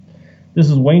This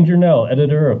is Wayne Journell,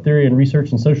 editor of Theory and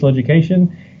Research in Social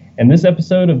Education, and this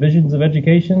episode of Visions of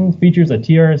Education features a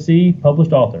TRSE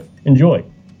published author. Enjoy.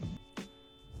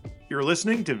 You're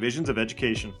listening to Visions of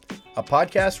Education, a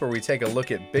podcast where we take a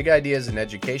look at big ideas in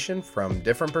education from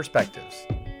different perspectives.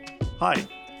 Hi,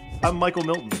 I'm Michael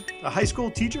Milton, a high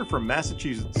school teacher from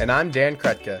Massachusetts. And I'm Dan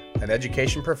Kretka, an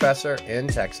education professor in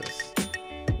Texas.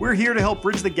 We're here to help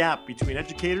bridge the gap between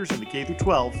educators in the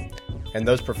K-12 and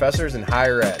those professors in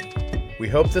higher ed. We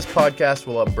hope this podcast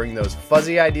will help bring those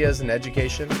fuzzy ideas in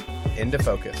education into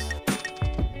focus.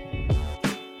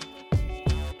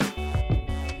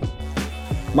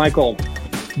 Michael.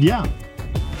 Yeah.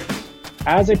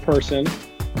 As a person,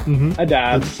 a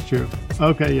dad, that's true.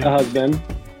 Okay, yeah. a husband,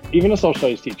 even a social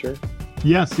studies teacher.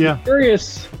 Yes, yeah. I'm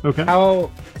curious Okay. how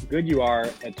good you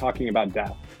are at talking about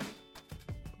death.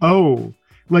 Oh,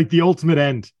 like the ultimate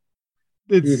end.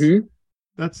 It's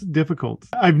That's difficult.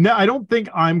 I don't think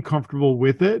I'm comfortable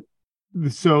with it.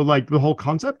 So like the whole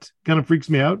concept kind of freaks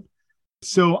me out.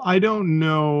 So I don't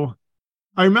know.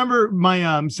 I remember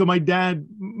my my dad,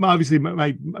 obviously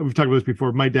we've talked about this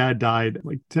before. My dad died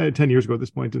like 10 years ago at this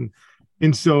point.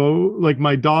 And so like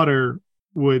my daughter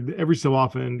would every so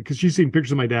often, because she's seen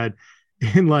pictures of my dad,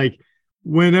 and like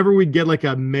whenever we'd get like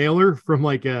a mailer from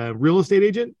like a real estate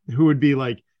agent who would be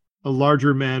like a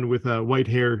larger man with white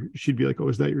hair, she'd be like, "Oh,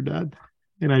 is that your dad?"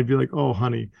 And I'd be like, "Oh,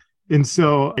 honey." And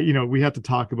so, we have to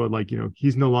talk about like,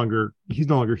 he's no longer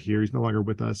here. He's no longer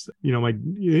with us.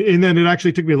 And then it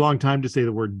actually took me a long time to say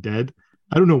the word dead.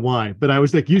 I don't know why, but I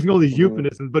was like using all these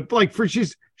euphemisms, but like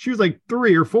she was like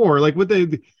 3 or 4, like what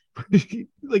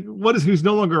like, what does who's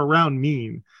no longer around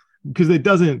mean? Because it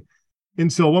doesn't.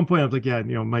 And so at one point I was like, yeah,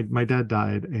 my dad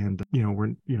died, and,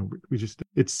 we just,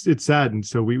 it's sad. And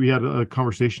so we had a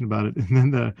conversation about it. And then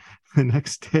the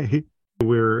next day we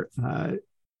were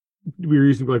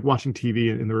using like watching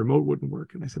TV, and the remote wouldn't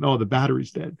work. And I said, "Oh, the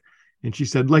battery's dead." And she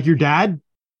said, "Like your dad?"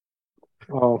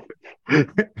 Oh.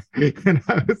 And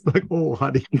I was like, "Oh,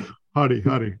 honey. And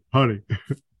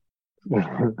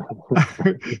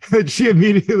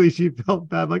she felt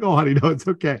bad, like, "Oh, honey, no, it's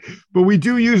okay." But we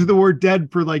do use the word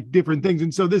dead for like different things.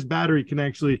 And so this battery can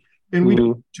actually, and we don't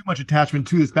have too much attachment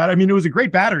to this battery. I mean, it was a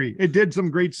great battery. It did some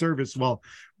great service. Well,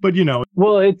 but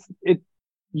Well,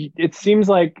 it seems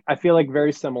like, I feel like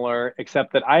very similar,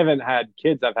 except that I haven't had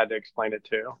kids I've had to explain it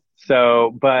to.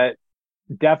 So, but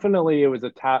definitely it was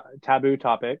a taboo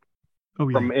topic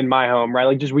from in my home, right?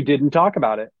 Like just, we didn't talk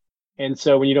about it. And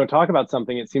so when you don't talk about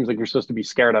something, it seems like you're supposed to be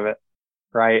scared of it.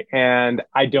 Right. And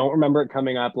I don't remember it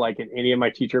coming up like in any of my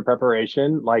teacher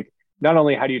preparation. Like, not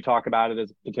only how do you talk about it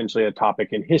as potentially a topic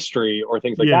in history or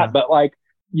things like that, but like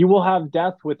you will have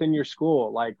death within your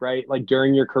school, like, right. Like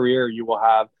during your career, you will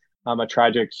have a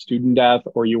tragic student death,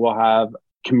 or you will have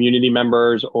community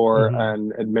members or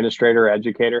an administrator or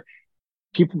educator.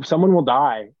 Someone will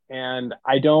die. And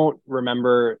I don't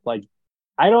remember, like,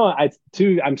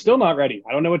 I'm still not ready.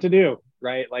 I don't know what to do.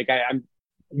 Right. Like I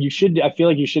feel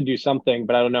like you should do something,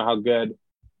 but I don't know how good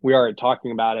we are at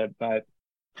talking about it. But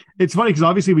it's funny because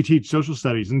obviously we teach social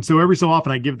studies. And so every so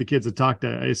often I give the kids a talk,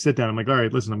 I sit down. I'm like, "All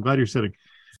right, listen, I'm glad you're sitting.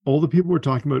 All the people we're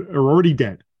talking about are already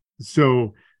dead.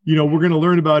 So, we're going to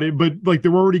learn about it, but like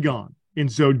they're already gone.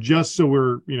 And so just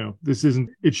so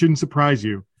it shouldn't surprise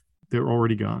you. They're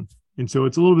already gone." And so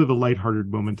it's a little bit of a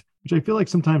lighthearted moment, which I feel like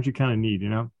sometimes you kind of need,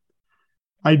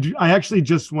 I actually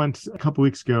just went a couple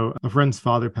weeks ago. A friend's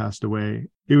father passed away.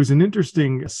 It was an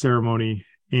interesting ceremony,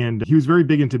 and he was very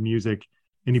big into music,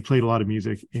 and he played a lot of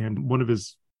music. And one of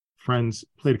his friends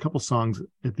played a couple songs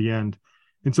at the end.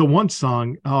 And so one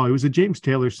song, it was a James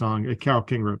Taylor song that Carole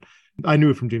King wrote. I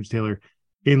knew it from James Taylor.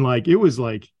 And like, it was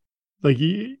like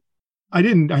I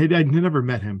never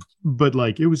met him, but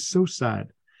like, it was so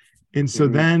sad. And so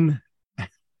then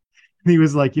he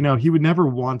was like, he would never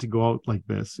want to go out like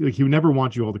this. Like, he would never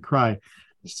want you all to cry.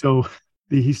 So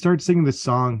he started singing this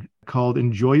song called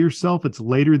 "Enjoy Yourself. It's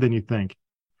Later Than You Think,"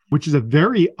 which is it's a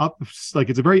very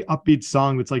upbeat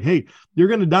song. That's like, hey, you're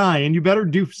going to die and you better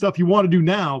do stuff you want to do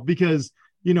now, because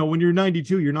when you're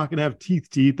 92, you're not going to have teeth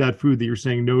to eat that food that you're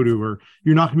saying no to, or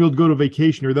you're not going to be able to go to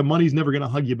vacation, or the money's never going to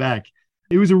hug you back.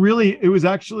 It was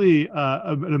actually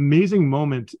an amazing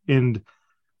moment. And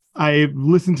I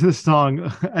listened to the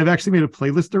song. I've actually made a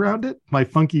playlist around it, my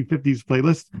funky 50s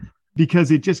playlist, because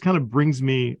it just kind of brings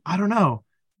me, I don't know,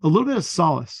 a little bit of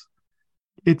solace.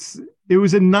 It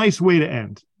was a nice way to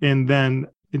end. And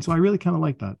so I really kind of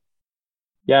like that.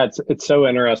 Yeah, it's so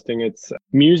interesting. It's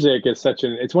music is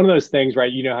it's one of those things,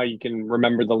 right? You know how you can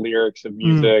remember the lyrics of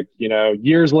music,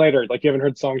 years later, like you haven't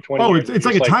heard the song 20 years. It's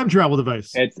like a time travel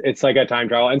device. It's like a time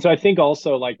travel. And so I think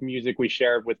also like music we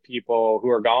shared with people who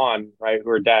are gone, right? Who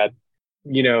are dead.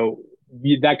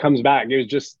 that comes back. It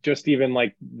was just even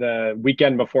like the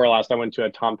weekend before last, I went to a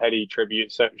Tom Petty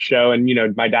tribute show,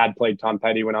 and my dad played Tom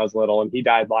Petty when I was little, and he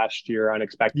died last year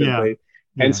unexpectedly.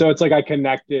 Yeah. And so it's like I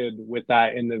connected with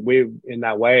that in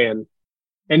that way, and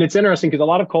it's interesting because a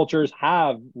lot of cultures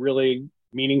have really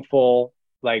meaningful,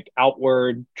 like,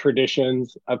 outward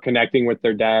traditions of connecting with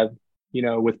their dead,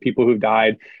 with people who've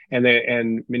died. And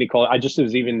many I just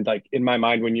was even like in my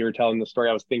mind when you were telling the story,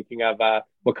 I was thinking of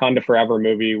Wakanda Forever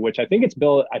movie, which I think it's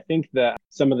built. I think that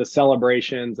some of the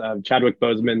celebrations of Chadwick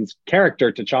Boseman's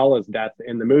character T'Challa's death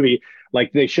in the movie,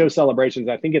 like they show celebrations.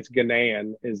 I think it's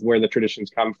Ghanaian is where the traditions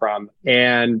come from,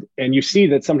 and you see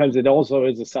that sometimes it also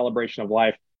is a celebration of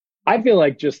life. I feel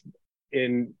like just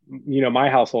in my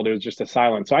household, it was just a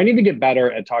silence. So I need to get better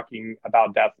at talking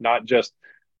about death, not just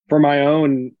for my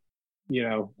own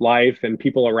life and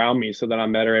people around me, so that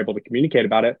I'm better able to communicate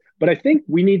about it. But I think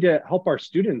we need to help our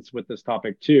students with this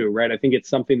topic too, right? I think it's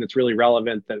something that's really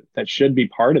relevant that should be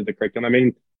part of the curriculum. I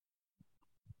mean,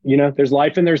 there's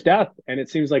life and there's death, and it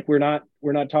seems like we're not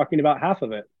talking about half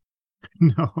of it.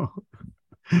 No,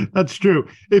 that's true.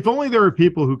 If only there were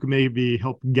people who could maybe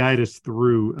help guide us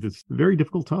through this very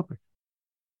difficult topic.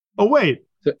 Oh, wait.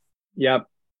 Yeah.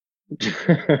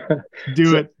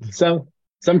 Do it.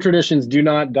 Some traditions do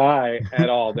not die at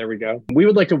all. There we go. We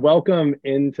would like to welcome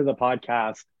into the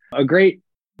podcast a great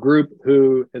group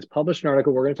who has published an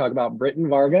article. We're going to talk about Britton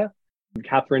Varga,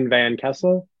 Catherine Van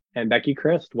Kessel, and Becky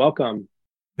Christ. Welcome.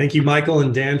 Thank you, Michael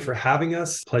and Dan, for having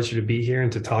us. Pleasure to be here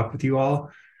and to talk with you all.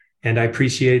 And I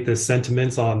appreciate the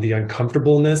sentiments on the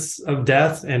uncomfortableness of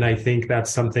death. And I think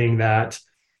that's something that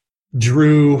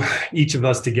drew each of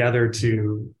us together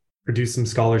to produce some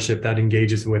scholarship that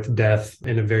engages with death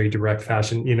in a very direct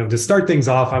fashion. To start things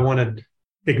off, I want to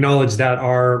acknowledge that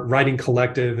our writing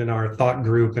collective and our thought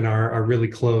group and our really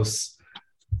close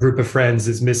group of friends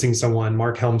is missing someone.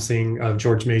 Mark Helmsing of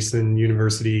George Mason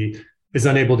University is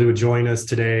unable to join us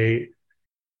today.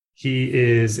 He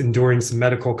is enduring some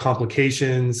medical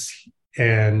complications,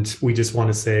 and we just want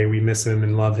to say we miss him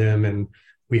and love him. And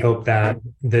we hope that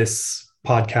this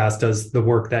podcast does the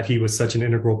work that he was such an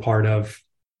integral part of,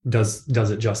 does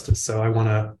it justice. So I want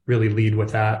to really lead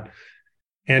with that.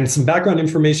 And some background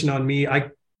information on me.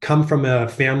 I come from a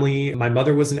family. My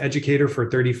mother was an educator for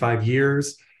 35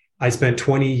 years. I spent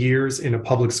 20 years in a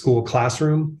public school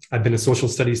classroom. I've been a social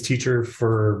studies teacher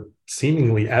for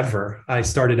seemingly ever. I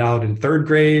started out in third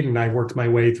grade, and I worked my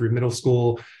way through middle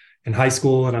school and high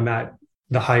school, and I'm at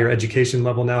the higher education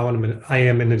level now. And I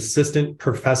am an assistant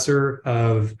professor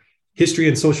of history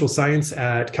and social science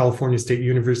at California State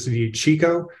University,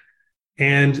 Chico.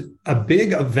 And a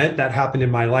big event that happened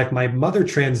in my life, my mother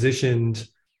transitioned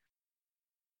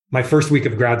my first week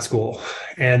of grad school,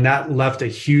 and that left a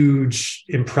huge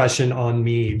impression on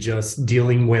me, just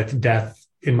dealing with death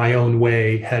in my own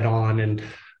way head on and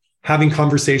having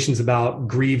conversations about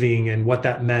grieving and what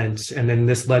that meant. And then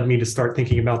this led me to start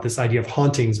thinking about this idea of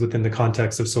hauntings within the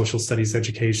context of social studies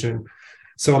education.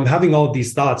 So I'm having all of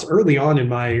these thoughts early on in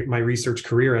my research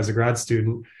career as a grad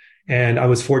student. And I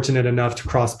was fortunate enough to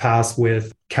cross paths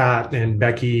with Kat and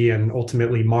Becky and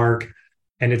ultimately Mark.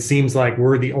 And it seems like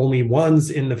we're the only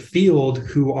ones in the field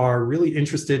who are really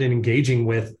interested in engaging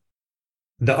with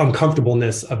the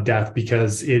uncomfortableness of death,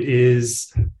 because it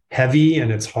is heavy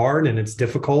and it's hard and it's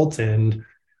difficult. And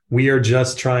we are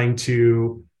just trying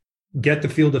to get the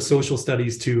field of social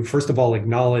studies to, first of all,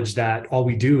 acknowledge that all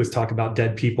we do is talk about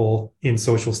dead people in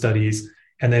social studies,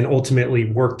 and then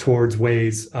ultimately work towards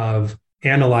ways of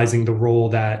analyzing the role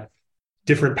that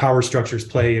different power structures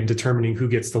play in determining who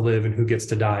gets to live and who gets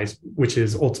to die, which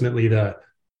is ultimately the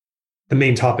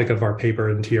main topic of our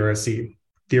paper in TRSE,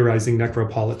 Theorizing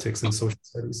Necropolitics in Social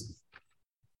Studies.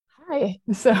 Hi,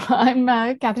 so I'm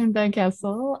Catherine Van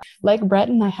Kessel. Like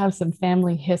Bretton, I have some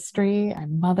family history. My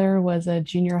mother was a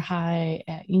junior high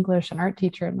English and art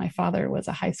teacher, and my father was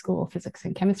a high school physics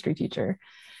and chemistry teacher.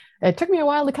 It took me a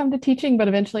while to come to teaching, but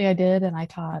eventually I did, and I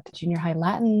taught junior high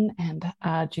Latin and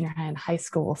junior high and high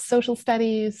school social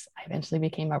studies. I eventually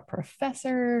became a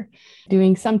professor,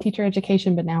 doing some teacher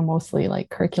education, but now mostly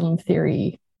like curriculum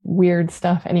theory, weird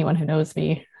stuff. Anyone who knows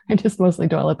me, I just mostly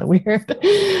dwell at the weird.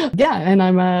 Yeah, and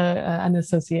I'm an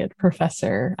associate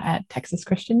professor at Texas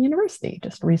Christian University.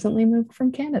 Just recently moved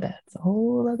from Canada. It's a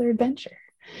whole other adventure.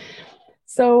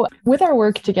 So with our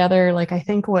work together, like, I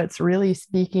think what's really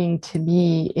speaking to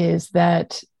me is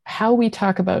that how we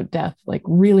talk about death, like,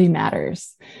 really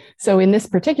matters. So in this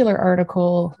particular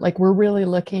article, like, we're really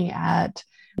looking at,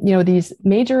 these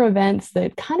major events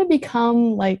that kind of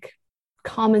become like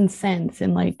common sense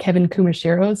in like Kevin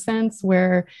Kumashiro's sense,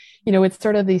 where, it's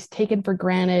sort of these taken for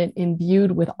granted,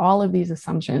 imbued with all of these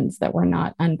assumptions that we're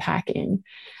not unpacking.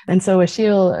 And so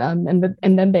Achille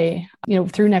Mbembe,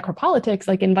 through necropolitics,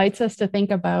 like invites us to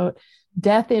think about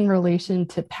death in relation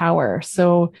to power.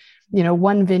 So,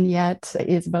 one vignette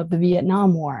is about the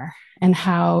Vietnam War and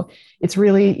how it's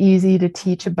really easy to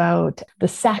teach about the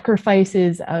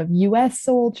sacrifices of US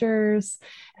soldiers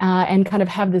and kind of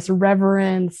have this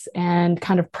reverence and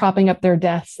kind of propping up their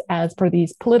deaths as per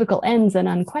these political ends and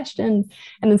unquestioned.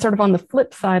 And then sort of on the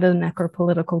flip side of the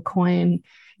necropolitical coin,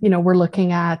 we're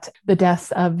looking at the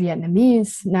deaths of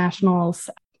Vietnamese nationals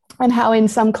and how in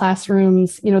some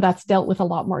classrooms, that's dealt with a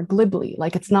lot more glibly.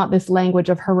 Like it's not this language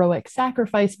of heroic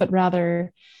sacrifice, but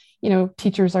rather,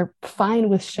 teachers are fine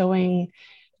with showing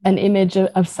an image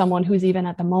of someone who's even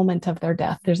at the moment of their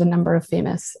death. There's a number of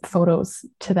famous photos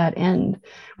to that end,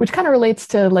 which kind of relates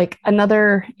to like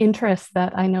another interest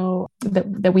that I know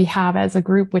that we have as a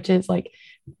group, which is like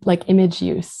image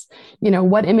use.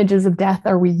 What images of death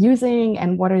are we using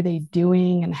and what are they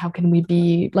doing, and how can we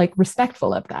be like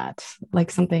respectful of that? Like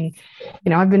something,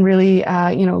 I've been really,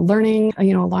 learning,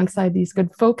 alongside these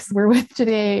good folks we're with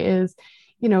today is,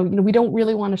 we don't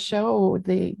really want to show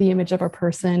the image of a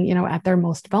person, at their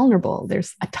most vulnerable.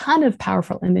 There's a ton of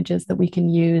powerful images that we can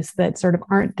use that sort of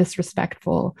aren't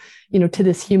disrespectful, to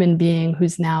this human being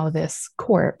who's now this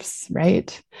corpse,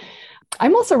 right?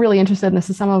 I'm also really interested in this.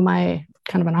 Is some of my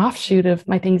kind of an offshoot of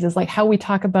my things is like how we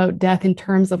talk about death in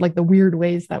terms of like the weird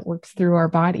ways that works through our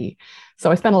body.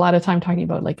 So I spent a lot of time talking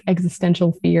about like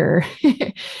existential fear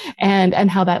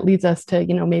and how that leads us to,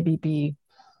 maybe be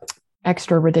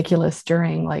extra ridiculous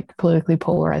during like politically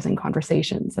polarizing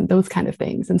conversations and those kind of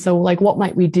things. And so like, what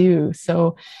might we do?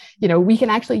 So, we can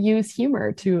actually use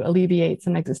humor to alleviate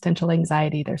some existential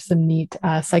anxiety. There's some neat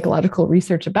psychological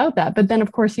research about that. But then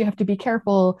of course you have to be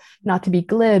careful not to be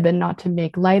glib and not to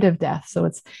make light of death. So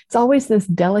it's always this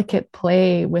delicate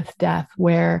play with death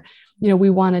where, we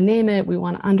want to name it, we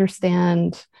want to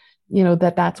understand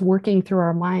that's working through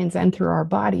our minds and through our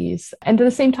bodies. And at the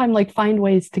same time, like find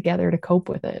ways together to cope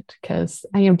with it. Because,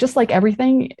 just like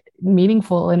everything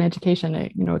meaningful in education,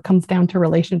 it comes down to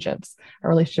relationships, our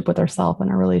relationship with ourselves and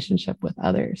our relationship with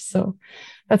others. So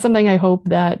that's something I hope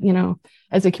that,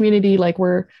 as a community, like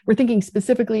we're thinking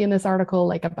specifically in this article,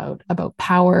 like about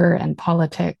power and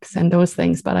politics and those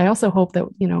things. But I also hope that,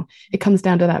 it comes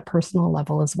down to that personal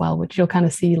level as well, which you'll kind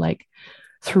of see like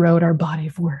throughout our body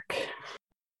of work.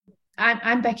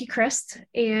 I'm Becky Christ,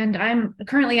 and I'm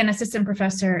currently an assistant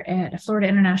professor at Florida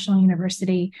International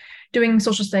University doing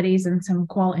social studies and some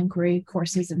qual inquiry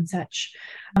courses and such.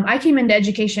 I came into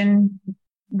education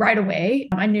right away.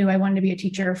 I knew I wanted to be a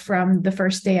teacher from the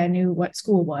first day I knew what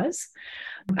school was.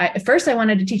 At first, I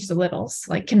wanted to teach the littles,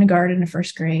 like kindergarten and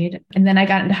first grade. And then I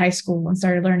got into high school and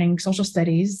started learning social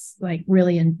studies, like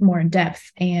really more in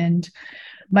depth. And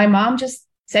my mom just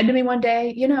said to me one day,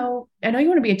 I know you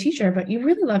want to be a teacher, but you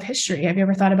really love history. Have you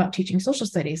ever thought about teaching social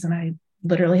studies? And I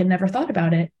literally had never thought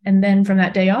about it. And then from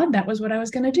that day on, that was what I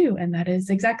was going to do. And that is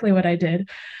exactly what I did.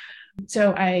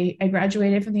 So I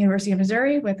graduated from the University of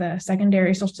Missouri with a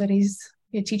secondary social studies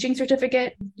teaching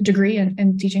certificate, degree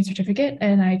and teaching certificate.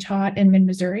 And I taught in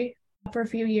mid-Missouri for a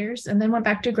few years and then went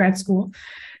back to grad school,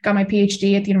 got my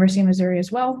PhD at the University of Missouri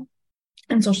as well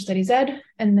in social studies ed.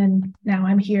 And then now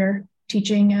I'm here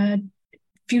teaching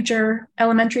future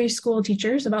elementary school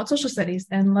teachers about social studies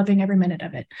and loving every minute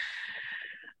of it.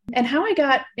 And how I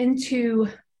got into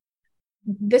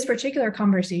this particular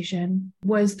conversation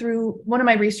was through one of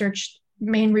my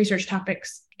main research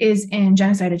topics is in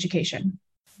genocide education.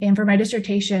 And for my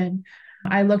dissertation,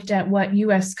 I looked at what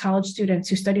US college students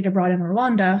who studied abroad in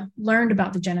Rwanda learned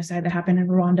about the genocide that happened in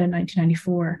Rwanda in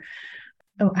 1994,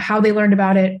 how they learned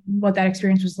about it, what that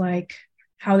experience was like,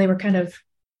 how they were kind of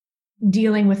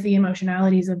dealing with the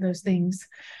emotionalities of those things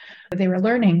that they were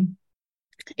learning.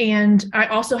 And I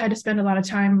also had to spend a lot of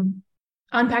time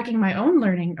unpacking my own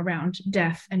learning around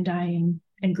death and dying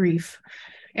and grief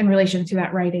in relation to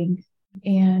that writing.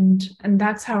 And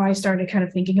that's how I started kind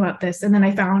of thinking about this. And then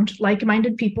I found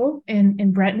like-minded people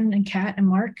in Breton and Kat and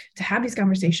Mark to have these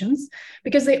conversations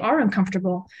because they are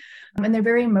uncomfortable and they're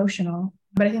very emotional,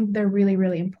 but I think they're really,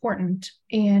 really important.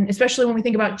 And especially when we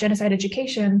think about genocide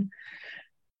education,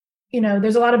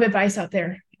 there's a lot of advice out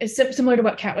there. It's similar to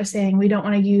what Kat was saying. We don't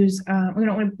want to use, we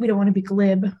don't want to be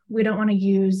glib. We don't want to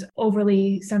use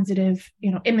overly sensitive,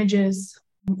 images,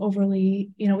 overly,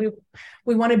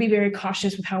 we want to be very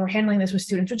cautious with how we're handling this with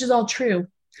students, which is all true.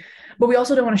 But we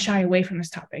also don't want to shy away from this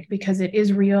topic because it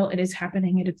is real. It is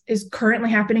happening. It is currently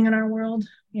happening in our world.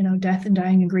 Death and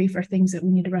dying and grief are things that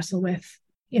we need to wrestle with.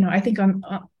 I think on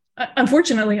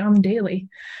unfortunately, on daily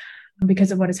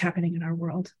because of what is happening in our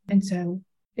world. And so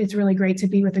it's really great to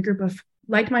be with a group of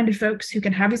like-minded folks who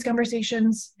can have these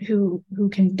conversations, who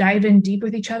can dive in deep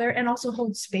with each other and also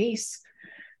hold space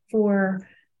for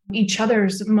each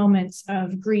other's moments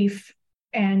of grief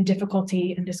and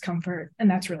difficulty and discomfort. And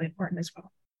that's really important as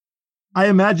well. I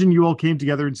imagine you all came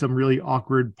together in some really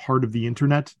awkward part of the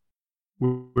internet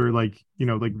where like, you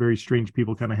know, like very strange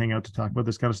people kind of hang out to talk about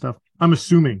this kind of stuff. I'm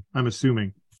assuming.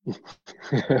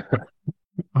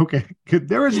 Okay, good.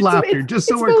 There is laughter, just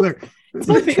so we're clear. It's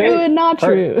both true and not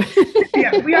true.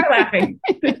 Yeah, we are laughing.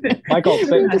 Michael,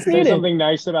 say something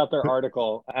nice about their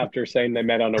article after saying they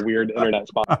met on a weird internet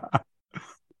spot.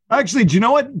 Actually, do you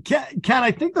know what, Kat,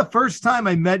 I think the first time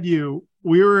I met you,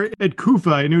 we were at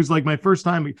KUFA, and it was like my first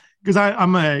time, because I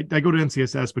go to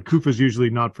NCSS, but KUFA is usually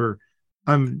not for,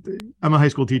 I'm a high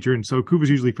school teacher, and so KUFA is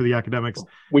usually for the academics.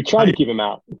 We try to keep them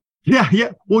out.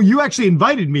 Yeah. Well, you actually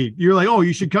invited me. You're like, oh,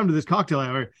 you should come to this cocktail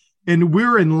hour. And we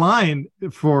were in line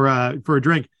for a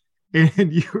drink.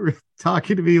 And you were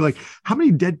talking to me like, how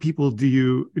many dead people do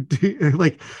you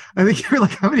like? I think you were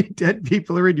like, how many dead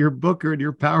people are in your book or in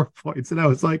your PowerPoints? And I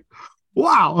was like,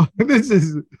 wow,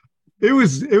 it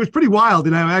was pretty wild.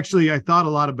 And I thought a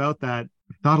lot about that.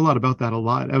 A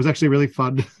lot. It was actually really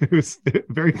fun. It was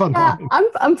very fun. Yeah,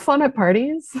 I'm fun at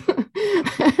parties.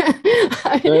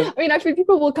 I mean, actually,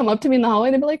 people will come up to me in the hallway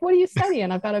and they'll be like, "What do you study?"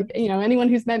 And I've got anyone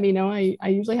who's met me know I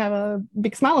usually have a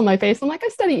big smile on my face. I'm like, "I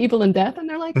study evil and death," and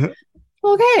they're like,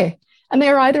 "Okay." And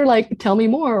they're either like, "Tell me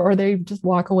more," or they just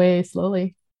walk away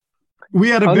slowly. We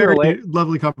had a very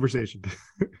lovely conversation.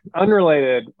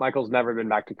 Unrelated. Michael's never been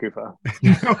back to KUFA.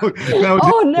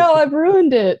 Oh no, I've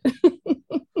ruined it.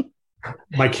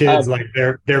 My kids, like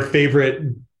their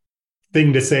favorite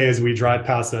thing to say as we drive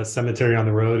past a cemetery on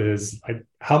the road is like,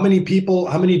 how many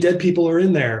dead people are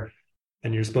in there?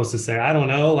 And you're supposed to say, I don't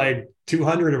know, like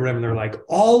 200 or whatever. And they're like,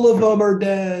 all of them are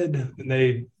dead. And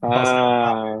they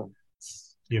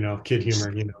kid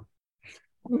humor,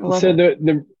 So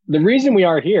the reason we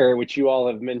are here, which you all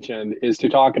have mentioned, is to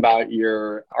talk about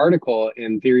your article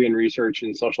in Theory and Research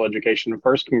in Social Education.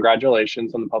 First,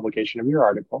 congratulations on the publication of your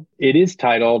article. It is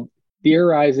titled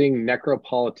Theorizing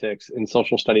Necropolitics in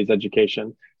Social Studies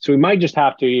Education. So we might just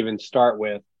have to even start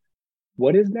with,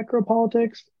 what is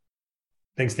necropolitics?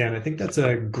 Thanks, Dan. I think that's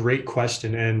a great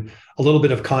question. And a little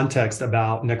bit of context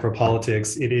about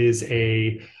necropolitics. It is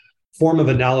a form of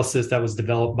analysis that was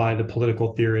developed by the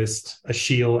political theorist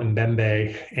Achille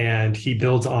Mbembe. And he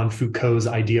builds on Foucault's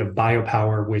idea of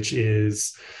biopower, which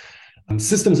is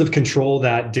systems of control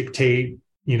that dictate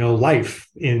life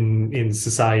in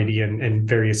society and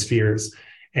various spheres.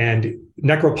 And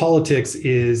necropolitics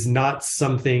is not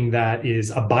something that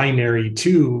is a binary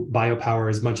to biopower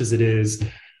as much as it is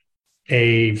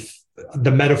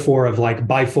the metaphor of like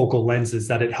bifocal lenses,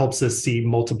 that it helps us see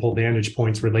multiple vantage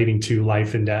points relating to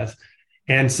life and death.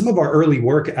 And some of our early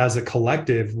work as a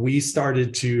collective, we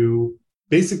started to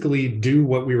basically do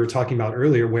what we were talking about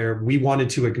earlier, where we wanted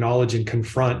to acknowledge and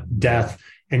confront death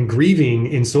and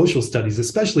grieving in social studies,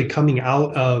 especially coming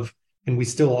out of, and we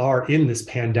still are in this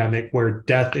pandemic where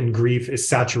death and grief is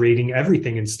saturating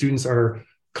everything, and students are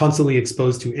constantly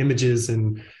exposed to images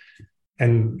and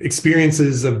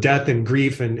experiences of death and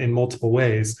grief in multiple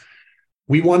ways.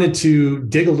 We wanted to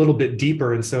dig a little bit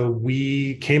deeper. And so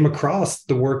we came across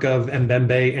the work of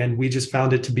Mbembe, and we just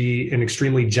found it to be an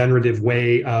extremely generative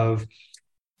way of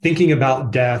thinking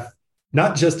about death,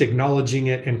 not just acknowledging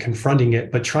it and confronting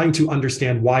it, but trying to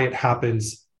understand why it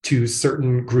happens to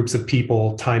certain groups of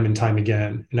people time and time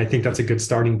again. And I think that's a good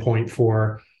starting point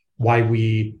for why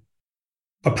we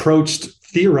approached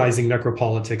theorizing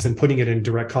necropolitics and putting it in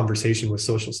direct conversation with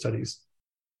social studies.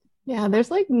 Yeah,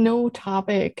 there's like no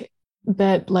topic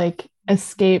that like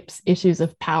escapes issues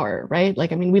of power, right?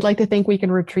 Like, I mean, we'd like to think we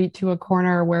can retreat to a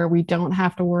corner where we don't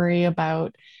have to worry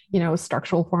about,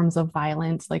 structural forms of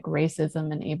violence like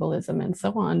racism and ableism and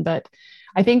so on. But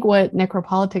I think what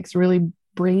necropolitics really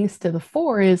brings to the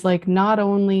fore is like, not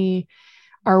only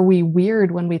are we weird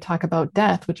when we talk about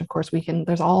death, which of course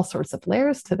there's all sorts of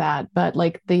layers to that, but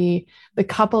like the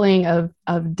coupling of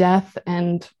death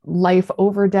and life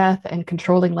over death and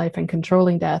controlling life and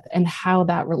controlling death, and how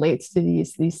that relates to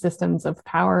these systems of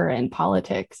power and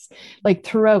politics, like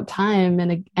throughout time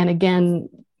and again,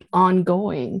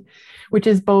 ongoing, which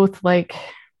is both like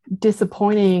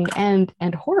disappointing and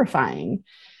horrifying.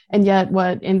 And yet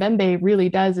what Mbembe really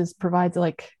does is provides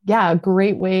a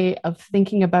great way of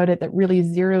thinking about it that really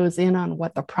zeroes in on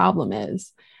what the problem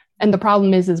is. And the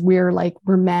problem is we're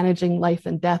managing life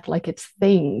and death like it's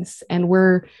things, and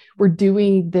we're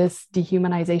doing this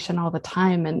dehumanization all the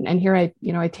time. And here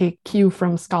I take cue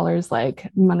from scholars like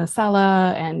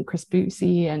Monticello and Chris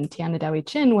Boosie and Tiana Dowie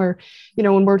Chin, where,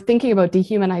 when we're thinking about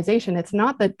dehumanization, it's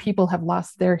not that people have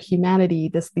lost their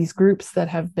humanity, these groups that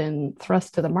have been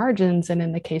thrust to the margins, and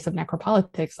in the case of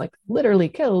necropolitics, like literally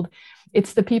killed.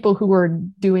 It's the people who are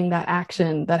doing that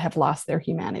action that have lost their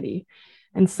humanity.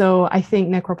 And so I think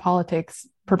necropolitics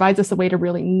provides us a way to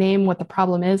really name what the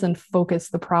problem is and focus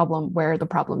the problem where the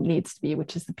problem needs to be,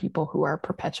 which is the people who are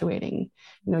perpetuating,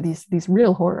 these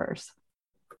real horrors.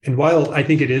 And while I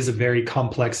think it is a very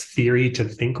complex theory to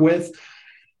think with,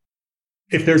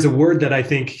 if there's a word that I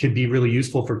think could be really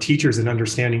useful for teachers in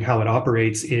understanding how it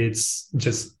operates, it's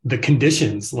just the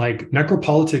conditions. Like,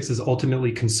 necropolitics is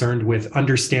ultimately concerned with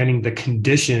understanding the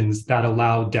conditions that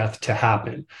allow death to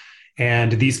happen.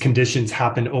 And these conditions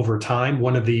happen over time.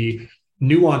 One of the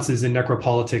nuances in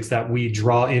necropolitics that we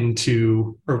draw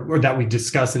into, or that we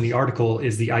discuss in the article,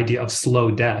 is the idea of slow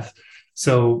death.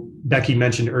 So Becky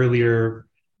mentioned earlier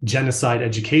genocide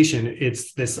education.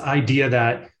 It's this idea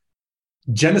that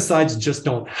genocides just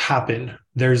don't happen.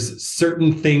 There's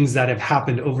certain things that have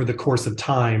happened over the course of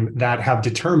time that have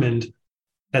determined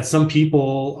that some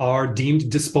people are deemed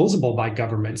disposable by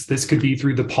governments. This could be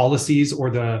through the policies or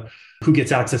the who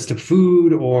gets access to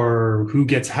food or who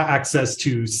gets access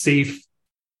to safe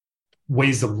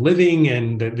ways of living,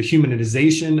 and the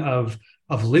humanization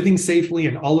of living safely.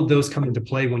 And all of those come into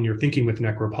play when you're thinking with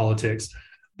necropolitics.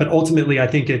 But ultimately, I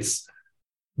think it's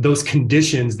those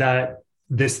conditions that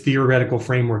this theoretical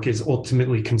framework is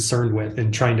ultimately concerned with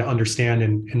and trying to understand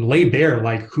and lay bare,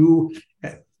 like who,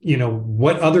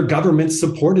 what other governments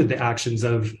supported the actions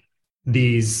of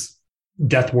these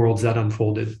death worlds that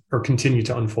unfolded or continue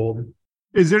to unfold.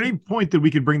 Is there any point that we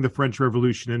could bring the French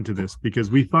Revolution into this? Because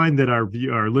we find that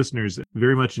our listeners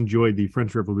very much enjoyed the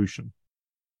French Revolution.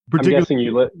 I'm guessing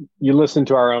you listen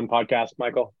to our own podcast,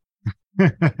 Michael.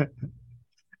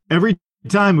 Every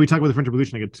time we talk about the French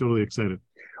Revolution, I get totally excited.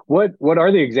 What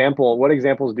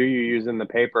examples do you use in the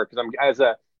paper? Because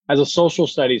I'm as a social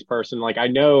studies person, like, I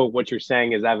know what you're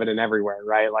saying is evident everywhere,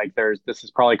 right? Like,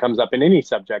 this probably comes up in any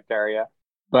subject area.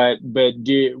 But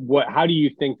how do you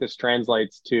think this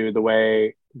translates to the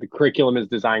way the curriculum is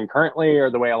designed currently, or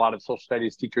the way a lot of social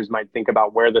studies teachers might think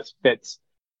about where this fits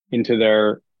into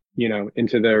their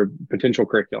potential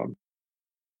curriculum?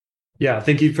 Yeah,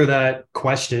 thank you for that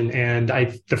question. And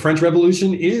the French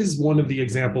Revolution is one of the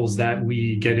examples that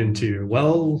we get into.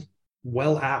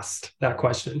 Well asked, that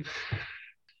question.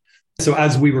 So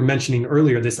as we were mentioning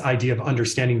earlier, this idea of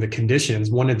understanding the conditions,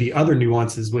 one of the other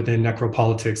nuances within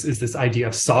necropolitics is this idea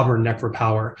of sovereign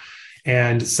necropower.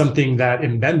 And something that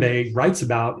Mbembe writes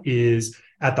about is,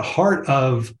 at the heart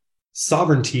of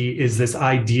sovereignty is this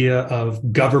idea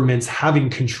of governments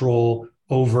having control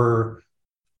over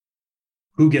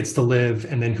who gets to live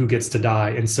and then who gets to die.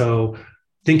 And so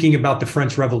thinking about the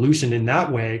French Revolution in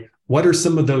that way, what are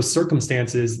some of those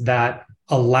circumstances that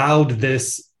allowed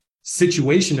this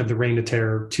situation of the Reign of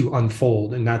Terror to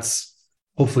unfold? And that's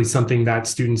hopefully something that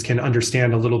students can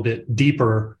understand a little bit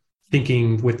deeper,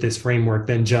 thinking with this framework,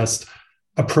 than just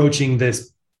approaching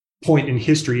this point in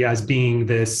history as being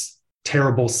this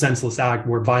terrible, senseless act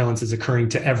where violence is occurring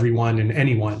to everyone and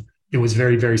anyone. It was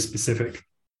very, very specific.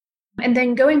 And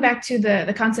then going back to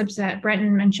the concepts that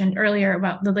Brenton mentioned earlier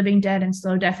about the living dead and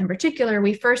slow death in particular,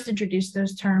 we first introduced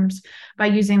those terms by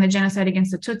using the genocide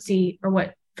against the Tutsi, or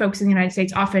what folks in the United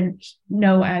States often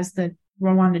know as the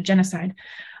Rwanda genocide,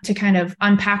 to kind of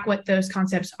unpack what those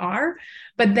concepts are.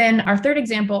 But then our third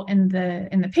example in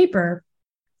the paper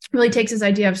really takes this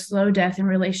idea of slow death in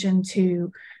relation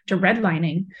to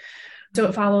redlining. So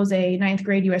it follows a 9th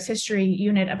grade U.S. history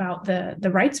unit about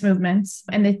the rights movements.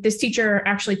 And this teacher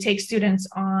actually takes students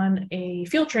on a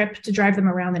field trip to drive them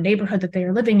around the neighborhood that they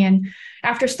are living in,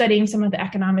 after studying some of the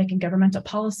economic and governmental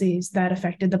policies that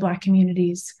affected the Black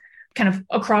communities kind of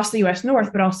across the U.S.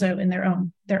 North, but also in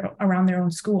around their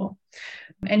own school.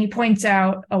 And he points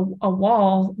out a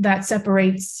wall that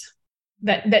separates,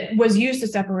 that was used to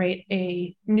separate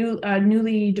a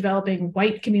newly developing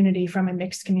white community from a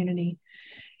mixed community,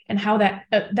 and how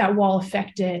that wall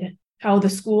affected how the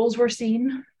schools were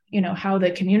seen, how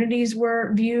the communities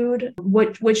were viewed,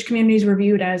 which communities were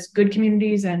viewed as good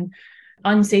communities and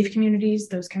unsafe communities,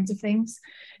 those kinds of things.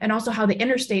 And also how the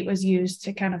interstate was used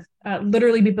to kind of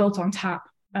literally be built on top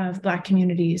of Black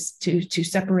communities to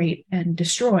separate and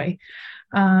destroy.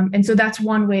 And so that's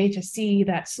one way to see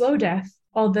that slow death,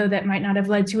 although that might not have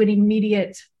led to an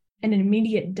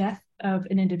immediate death of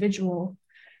an individual,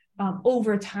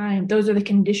 over time, those are the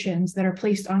conditions that are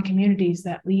placed on communities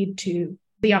that lead to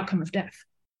the outcome of death.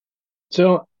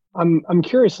 So I'm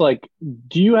curious, like,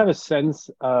 do you have a sense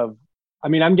of, I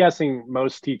mean, I'm guessing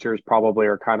most teachers probably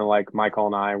are kind of like Michael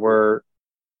and I, we're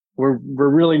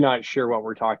really not sure what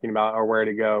we're talking about or where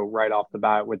to go right off the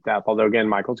bat with death. Although again,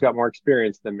 Michael's got more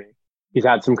experience than me. He's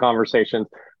had some conversations,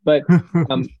 but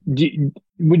do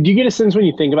you get a sense when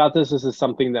you think about this is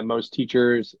something that most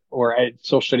teachers or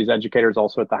social studies educators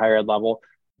also at the higher ed level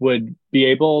would be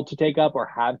able to take up or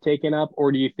have taken up?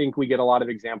 Or do you think we get a lot of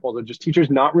examples of just teachers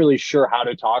not really sure how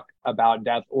to talk about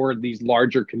death or these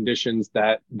larger conditions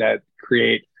that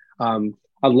create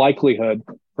a likelihood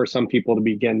for some people to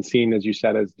begin seen, as you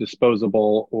said, as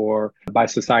disposable or by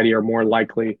society are more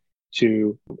likely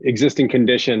to exist in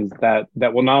conditions that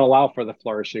will not allow for the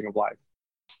flourishing of life?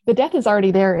 The death is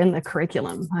already there in the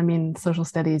curriculum. I mean, social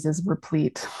studies is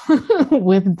replete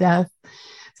with death.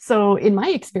 So in my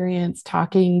experience,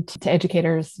 talking to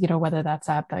educators, whether that's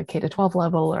at the K-12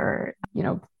 level or,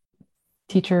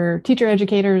 teacher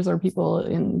educators or people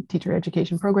in teacher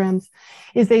education programs,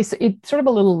 it's sort of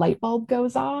a little light bulb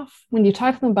goes off. When you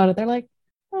talk to them about it, they're like,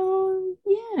 oh,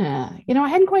 yeah, I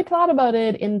hadn't quite thought about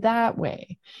it in that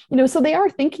way. So they are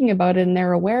thinking about it and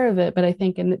they're aware of it. But I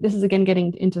think, and this is again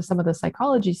getting into some of the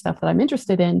psychology stuff that I'm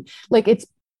interested in, like it's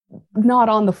not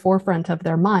on the forefront of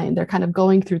their mind. They're kind of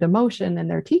going through the motion and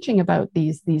they're teaching about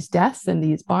these deaths and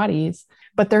these bodies,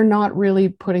 but they're not really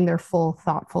putting their full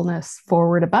thoughtfulness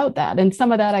forward about that. And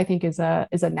some of that I think is a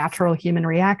natural human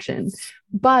reaction.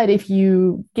 But if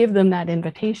you give them that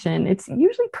invitation, it's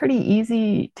usually pretty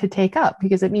easy to take up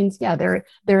because it means, yeah,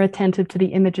 they're attentive to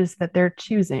the images that they're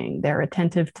choosing. They're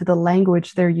attentive to the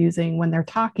language they're using when they're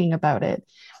talking about it.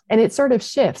 And it sort of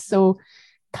shifts. So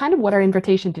kind of what our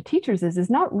invitation to teachers is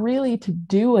not really to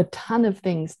do a ton of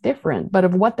things different, but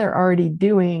of what they're already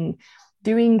doing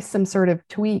some sort of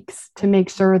tweaks to make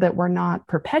sure that we're not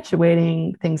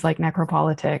perpetuating things like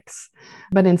necropolitics,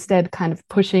 but instead kind of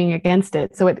pushing against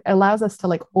it. So it allows us to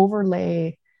like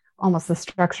overlay almost the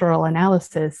structural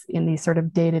analysis in these sort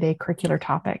of day-to-day curricular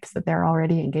topics that they're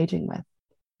already engaging with.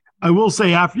 I will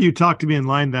say after you talked to me in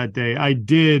line that day, I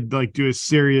did like do a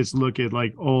serious look at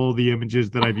like all the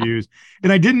images that I've used.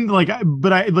 And I didn't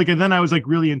and then I was like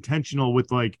really intentional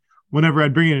with like, whenever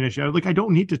I'd bring in an issue, I was like, I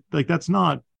don't need to, like, that's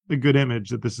not a good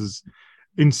image that this is.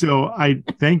 And so I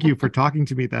thank you for talking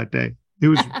to me that day. It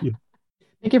was, yeah.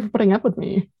 Thank you for putting up with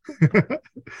me.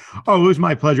 Oh, it was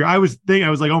my pleasure. I was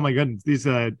like, oh my goodness, these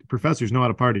professors know how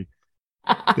to party.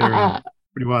 They're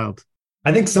pretty wild.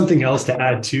 I think something else to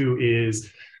add too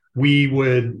is we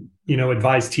would,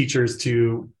 advise teachers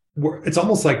it's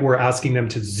almost like we're asking them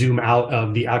to zoom out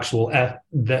of the actual,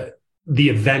 the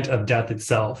event of death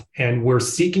itself. And we're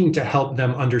seeking to help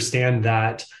them understand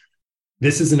that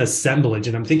this is an assemblage.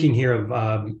 And I'm thinking here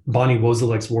of Bonnie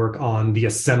Wozelik's work on the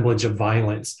assemblage of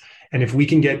violence. And if we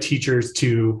can get teachers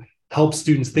to help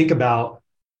students think about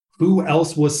who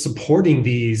else was supporting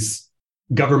these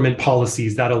government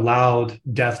policies that allowed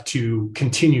death to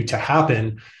continue to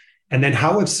happen, and then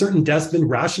how have certain deaths been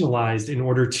rationalized in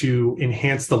order to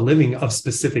enhance the living of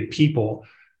specific people?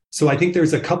 So I think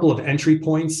there's a couple of entry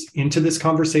points into this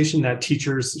conversation that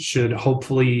teachers should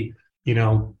hopefully,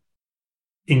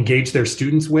 engage their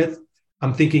students with.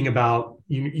 I'm thinking about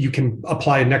you can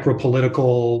apply a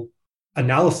necropolitical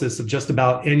analysis of just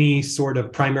about any sort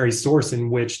of primary source in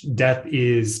which death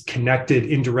is connected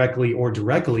indirectly or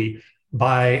directly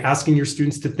by asking your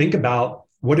students to think about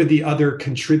what are the other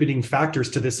contributing factors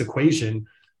to this equation,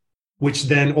 which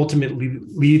then ultimately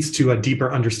leads to a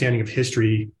deeper understanding of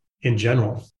history in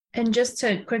general. And just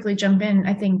to quickly jump in,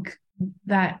 I think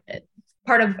that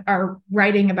part of our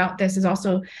writing about this is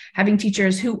also having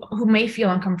teachers who may feel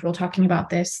uncomfortable talking about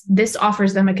this. This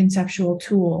offers them a conceptual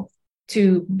tool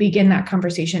to begin that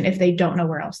conversation if they don't know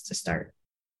where else to start.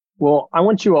 Well, I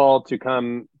want you all to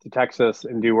come to Texas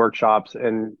and do workshops,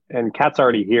 and Kat's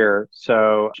already here,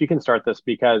 so she can start this,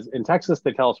 because in Texas,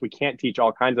 they tell us we can't teach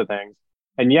all kinds of things.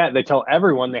 And yet they tell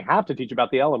everyone they have to teach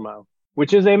about the Alamo,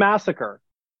 which is a massacre.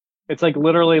 It's like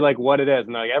literally like what it is.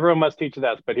 And they're like, everyone must teach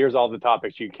this, but here's all the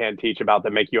topics you can't teach about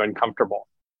that make you uncomfortable.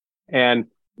 And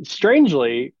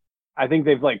strangely, I think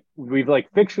we've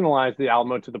fictionalized the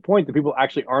Alamo to the point that people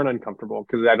actually aren't uncomfortable,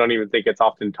 because I don't even think it's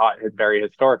often taught very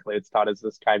historically. It's taught as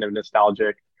this kind of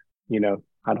nostalgic,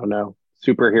 I don't know,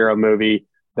 superhero movie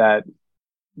that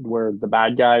where the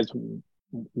bad guys,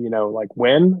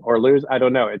 win or lose. I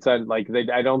don't know. It's I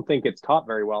don't think it's taught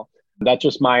very well. That's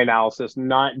just my analysis,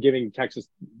 not giving Texas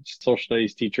social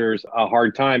studies teachers a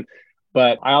hard time,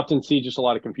 but I often see just a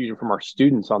lot of confusion from our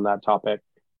students on that topic.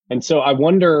 And so I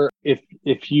wonder if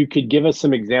you could give us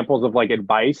some examples of like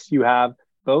advice you have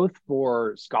both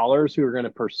for scholars who are going to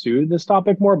pursue this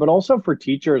topic more, but also for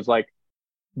teachers. Like,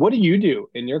 what do you do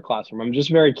in your classroom? I'm just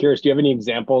very curious. Do you have any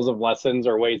examples of lessons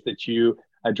or ways that you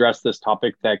address this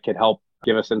topic that could help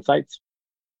give us insights?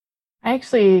 I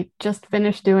actually just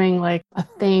finished doing like a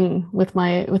thing with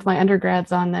my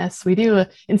undergrads on this. We do,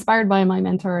 inspired by my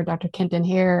mentor, Dr. Kenton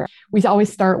here. We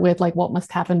always start with like what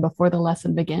must happen before the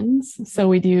lesson begins. So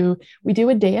we do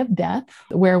a day of death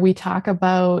where we talk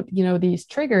about, these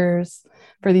triggers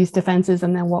for these defenses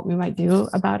and then what we might do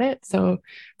about it. So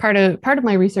part of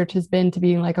my research has been to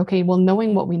be like, okay, well,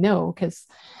 knowing what we know, because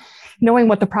knowing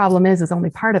what the problem is only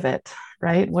part of it,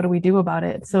 right? What do we do about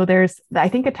it? So there's, I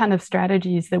think, a ton of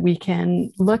strategies that we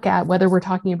can look at, whether we're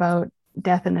talking about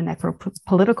death in a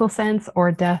necropolitical sense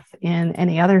or death in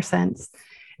any other sense,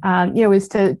 is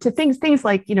to things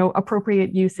like,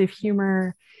 appropriate use of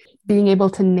humor, being able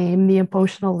to name the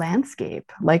emotional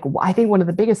landscape. Like, I think one of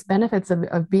the biggest benefits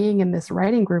of being in this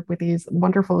writing group with these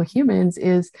wonderful humans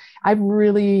is I've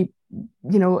really,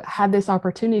 had this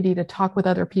opportunity to talk with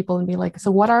other people and be like, so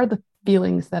what are the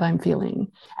feelings that I'm feeling,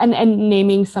 and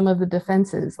naming some of the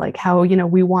defenses, like how,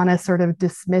 we want to sort of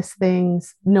dismiss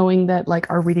things, knowing that like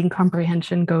our reading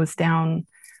comprehension goes down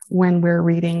when we're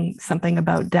reading something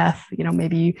about death.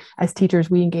 Maybe as teachers,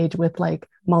 we engage with like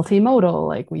multimodal,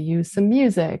 like we use some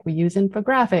music, we use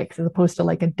infographics as opposed to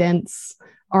like a dense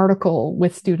article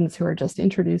with students who are just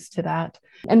introduced to that.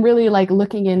 And really like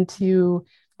looking into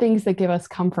things that give us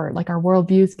comfort, like our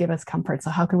worldviews give us comfort.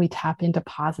 So how can we tap into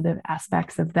positive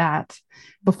aspects of that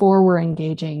before we're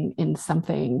engaging in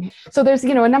something? So there's,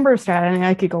 a number of strategies,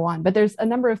 I could go on, but there's a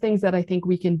number of things that I think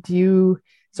we can do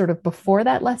sort of before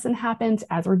that lesson happens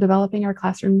as we're developing our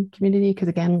classroom community. Because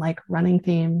again, like running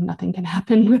theme, nothing can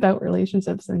happen without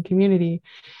relationships and community.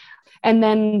 And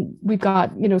then we've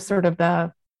got, sort of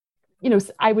the,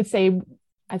 I would say,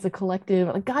 as a collective,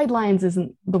 like guidelines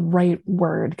isn't the right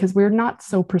word because we're not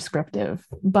so prescriptive,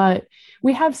 but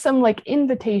we have some like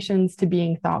invitations to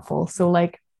being thoughtful. So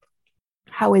like,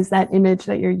 how is that image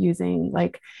that you're using?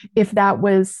 Like if that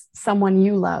was someone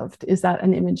you loved, is that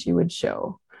an image you would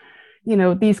show?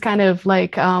 These kind of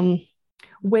like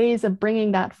ways of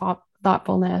bringing that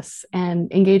thoughtfulness and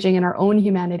engaging in our own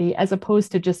humanity, as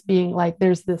opposed to just being like,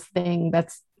 there's this thing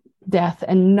that's death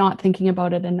and not thinking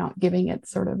about it and not giving it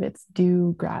sort of its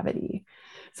due gravity.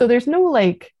 So there's no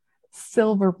like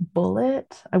silver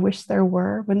bullet. I wish there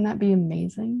were. Wouldn't that be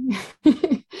amazing?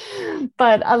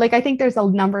 But I think there's a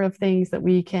number of things that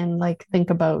we can like think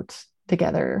about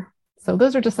together. So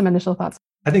those are just some initial thoughts.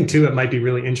 I think too, it might be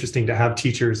really interesting to have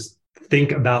teachers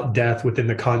think about death within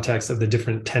the context of the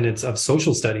different tenets of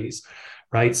social studies,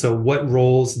 right? So what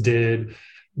roles did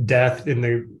death in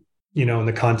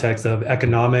the context of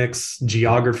economics,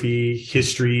 geography,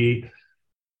 history,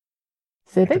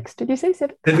 civics? Did you say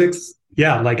civics? Civics.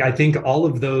 Yeah. Like I think all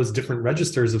of those different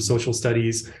registers of social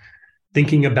studies,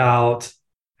 thinking about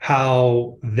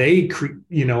how they,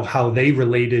 how they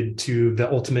related to the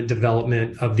ultimate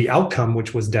development of the outcome,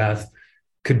 which was death,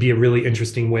 could be a really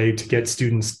interesting way to get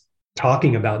students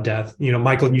talking about death.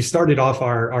 Michael, you started off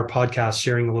our podcast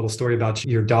sharing a little story about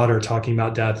your daughter talking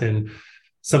about death, and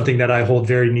something that I hold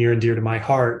very near and dear to my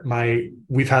heart.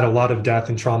 We've had a lot of death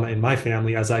and trauma in my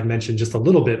family, as I mentioned just a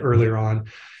little bit earlier on,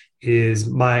 is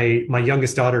my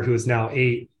youngest daughter, who is now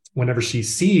 8, whenever she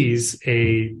sees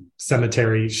a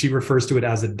cemetery, she refers to it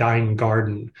as a dying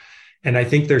garden. And I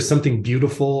think there's something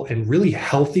beautiful and really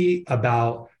healthy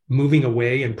about moving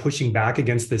away and pushing back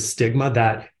against this stigma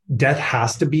that death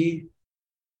has to be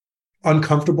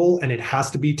uncomfortable and it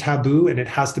has to be taboo and it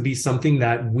has to be something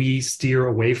that we steer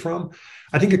away from.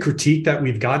 I think a critique that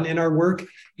we've gotten in our work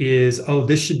is,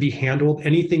 this should be handled.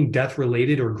 Anything death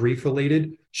related or grief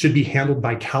related should be handled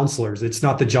by counselors. It's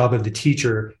not the job of the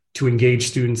teacher to engage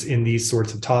students in these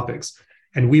sorts of topics.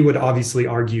 And we would obviously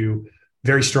argue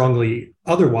very strongly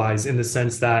otherwise, in the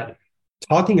sense that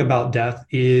talking about death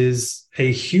is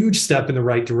a huge step in the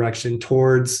right direction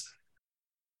towards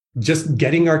just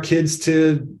getting our kids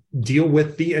to deal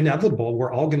with the inevitable.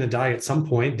 We're all going to die at some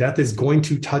point. Death is going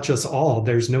to touch us all.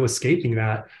 There's no escaping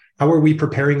that. How are we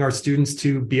preparing our students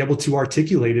to be able to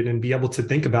articulate it and be able to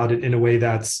think about it in a way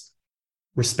that's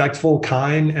respectful,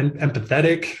 kind, and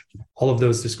empathetic? All of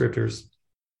those descriptors.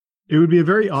 It would be a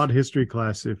very odd history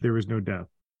class if there was no death.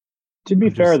 To be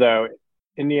fair, though,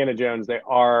 Indiana Jones, there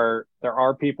are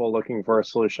people looking for a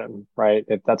solution, right?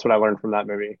 That's what I learned from that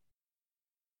movie.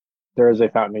 There is a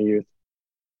fountain of youth,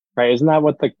 right? Isn't that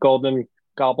what the golden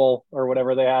gobble or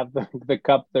whatever they have, the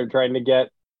cup they're trying to get?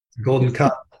 Golden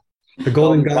cup, the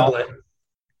golden goblet.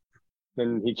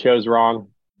 Then he chose wrong.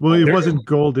 Well, it wasn't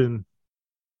golden.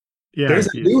 Yeah, there's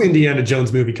a new Indiana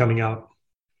Jones movie coming out.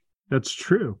 That's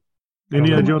true.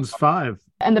 Indiana Jones 5.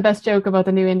 And the best joke about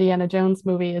the new Indiana Jones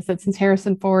movie is that since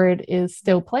Harrison Ford is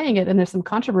still playing it, and there's some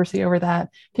controversy over that,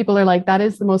 people are like, that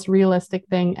is the most realistic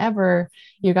thing ever.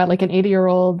 You got like an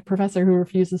 80-year-old professor who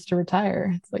refuses to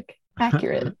retire. It's like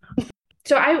accurate.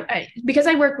 So I because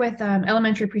I work with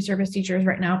elementary pre-service teachers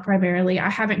right now, primarily, I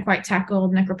haven't quite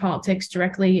tackled necropolitics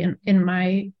directly in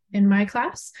my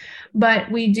class, but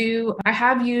I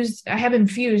have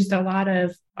infused a lot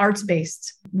of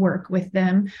arts-based work with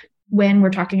them when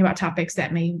we're talking about topics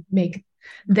that may make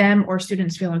them or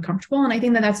students feel uncomfortable. And I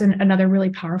think that that's another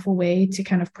really powerful way to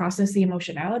kind of process the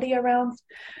emotionality around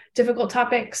difficult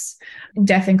topics,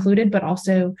 death included, but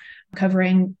also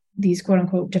covering these quote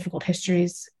unquote difficult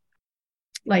histories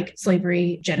like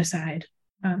slavery, genocide,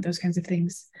 those kinds of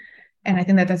things. And I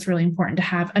think that that's really important to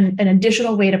have an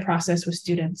additional way to process with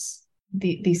students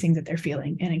these things that they're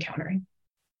feeling and encountering.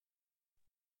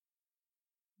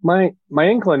 My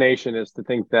inclination is to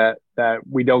think that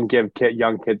we don't give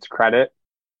young kids credit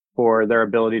for their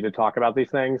ability to talk about these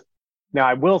things. Now,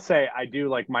 I will say I do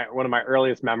like one of my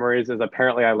earliest memories is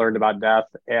apparently I learned about death,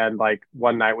 and like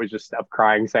one night was just up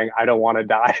crying saying, I don't want to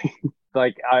die,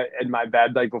 like in my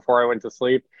bed, like before I went to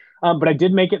sleep. But I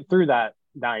did make it through that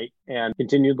night and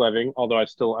continued living, although I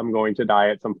still am going to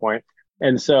die at some point.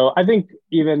 And so I think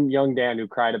even young Dan, who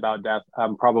cried about death,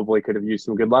 probably could have used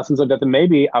some good lessons of death. And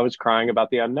maybe I was crying about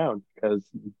the unknown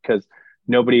because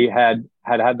nobody had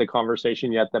the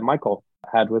conversation yet that Michael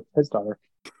had with his daughter.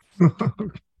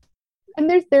 And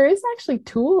there is actually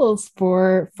tools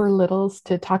for littles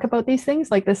to talk about these things.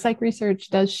 Like the psych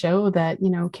research does show that,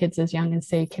 kids as young as,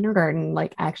 say, kindergarten,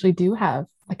 like actually do have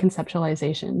a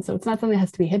conceptualization. So it's not something that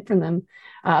has to be hid from them.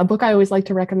 A book I always like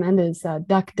to recommend is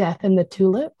Duck, Death, and the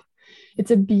Tulip.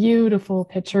 It's a beautiful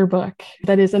picture book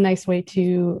that is a nice way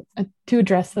to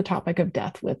address the topic of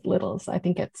death with littles. I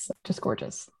think it's just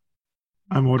gorgeous.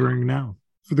 I'm ordering now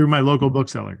through my local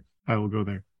bookseller. I will go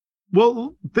there.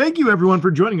 Well, thank you everyone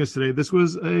for joining us today. This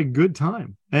was a good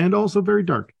time and also very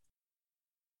dark,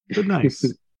 but nice.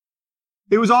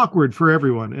 It was awkward for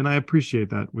everyone, and I appreciate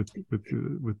that with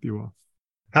you all.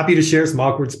 Happy to share some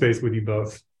awkward space with you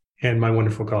both and my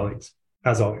wonderful colleagues,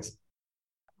 as always.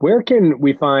 Where can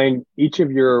we find each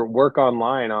of your work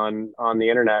online on the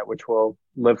internet, which will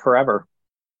live forever?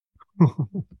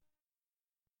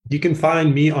 You can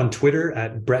find me on Twitter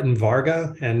at Breton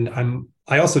Varga, and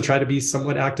I also try to be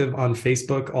somewhat active on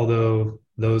Facebook, although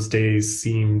those days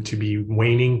seem to be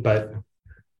waning. But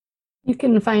you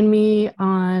can find me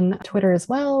on Twitter as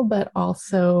well, but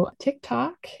also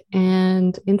TikTok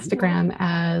and Instagram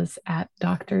as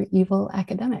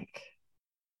 @DrEvilAcademic.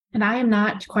 And I am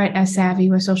not quite as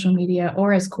savvy with social media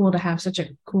or as cool to have such a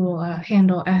cool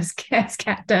handle as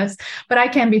Kat does, but I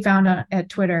can be found on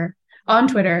Twitter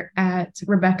at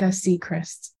Rebecca C.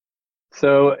 Christ.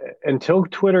 So until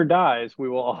Twitter dies, we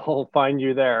will all find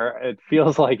you there. It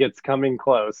feels like it's coming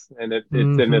close, and it's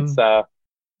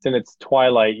in its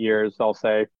twilight years, I'll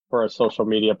say, for a social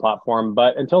media platform.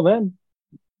 But until then,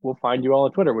 we'll find you all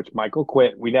on Twitter, which Michael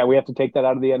quit. We have to take that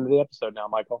out of the end of the episode now,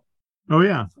 Michael. Oh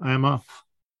yeah, I am off.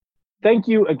 Thank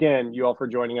you again, you all, for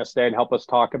joining us today and help us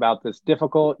talk about this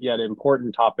difficult yet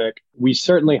important topic. We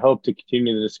certainly hope to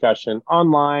continue the discussion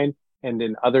online and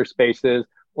in other spaces,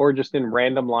 or just in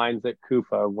random lines at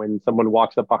KUFA when someone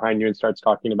walks up behind you and starts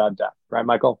talking about death. Right,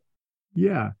 Michael?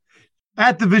 Yeah.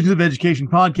 At the Visions of Education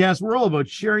podcast, we're all about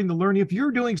sharing the learning. If you're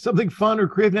doing something fun or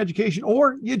creative in education,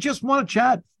 or you just want to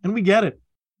chat, and we get it,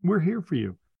 we're here for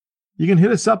you. You can hit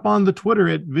us up on the Twitter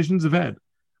at Visions of Ed.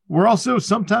 We're also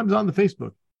sometimes on the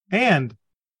Facebook. And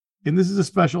this is a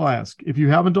special ask, if you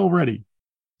haven't already,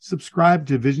 subscribe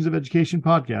to Visions of Education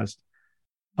podcast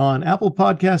on Apple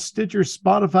Podcasts, Stitcher,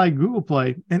 Spotify, Google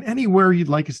Play, and anywhere you'd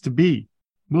like us to be.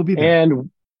 We'll be there. And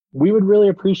we would really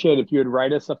appreciate if you would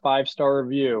write us a 5-star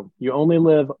review. You only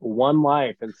live one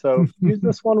life, and so use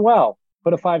this one well.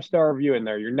 Put a 5-star review in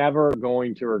there. You're never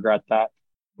going to regret that.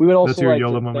 We would also like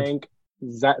to thank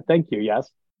Zach. Thank you.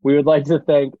 Yes. We would like to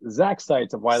thank Zach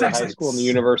Seitz of Wiley High School and the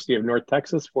University of North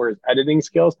Texas for his editing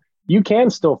skills. You can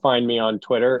still find me on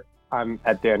Twitter. I'm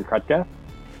at Dan Krutka.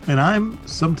 And I'm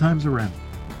sometimes around.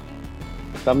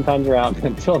 Sometimes around.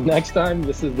 Until next time,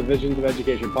 this is the Visions of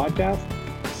Education podcast.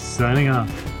 Signing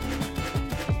off.